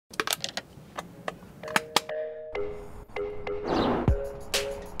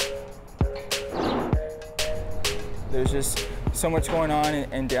There's just so much going on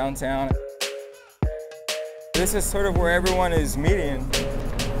in downtown. This is sort of where everyone is meeting.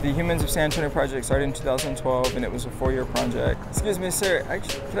 The Humans of San Antonio project started in 2012 and it was a 4-year project. Excuse me, sir,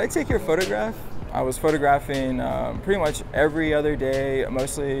 could I take your photograph? I was photographing pretty much every other day,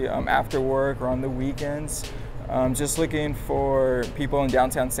 mostly after work or on the weekends. Just looking for people in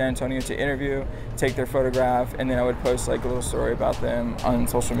downtown San Antonio to interview, take their photograph, and then I would post like a little story about them on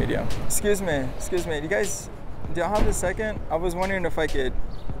social media. Excuse me, do y'all have a second? I was wondering if I could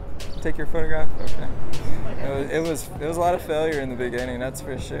take your photograph? Okay. It was a lot of failure in the beginning, that's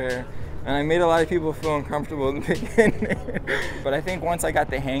for sure. And I made a lot of people feel uncomfortable in the beginning. But I think once I got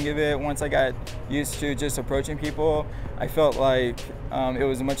the hang of it, once I got used to just approaching people, I felt like it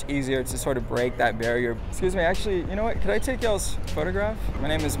was much easier to sort of break that barrier. Excuse me, actually, you know what? Could I take y'all's photograph? My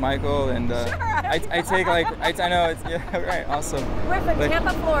name is Michael, and sure. I take like, I know, it's, yeah, right, awesome. We're from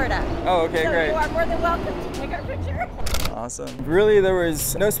Tampa, Florida. Oh, okay, so great. You are more than welcome to take our picture. Awesome. Really, there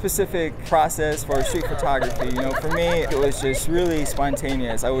was no specific process for street photography. You know, for me, it was just really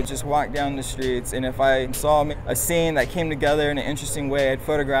spontaneous. I would just walk down the streets, and if I saw a scene that came together in an interesting way, I'd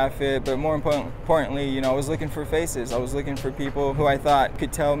photograph it. But more importantly, you know, I was looking for faces. I was looking for people who I thought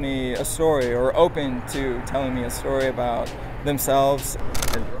could tell me a story or open to telling me a story about themselves.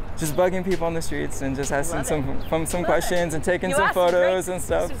 Just bugging people on the streets and just asking some questions and taking some photos and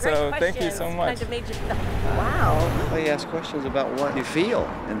stuff. So thank you so much. Kind of made you feel, wow. Well, you ask questions about what you feel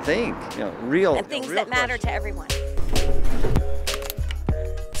and think, you know, real and things that matter to everyone.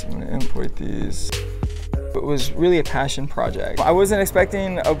 So I'm gonna import these. It was really a passion project. I wasn't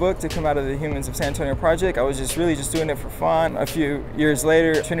expecting a book to come out of the Humans of San Antonio project. I was just really doing it for fun. A few years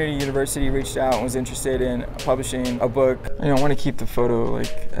later, Trinity University reached out and was interested in publishing a book. You know, I want to keep the photo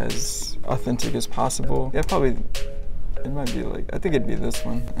like as authentic as possible. Yeah, probably, it might be like, I think it'd be this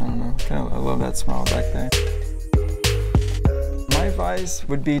one. I don't know, I love that smile back there. My advice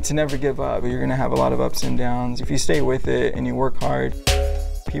would be to never give up. You're gonna have a lot of ups and downs. If you stay with it and you work hard,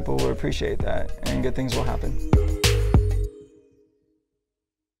 people will appreciate that and good things will happen.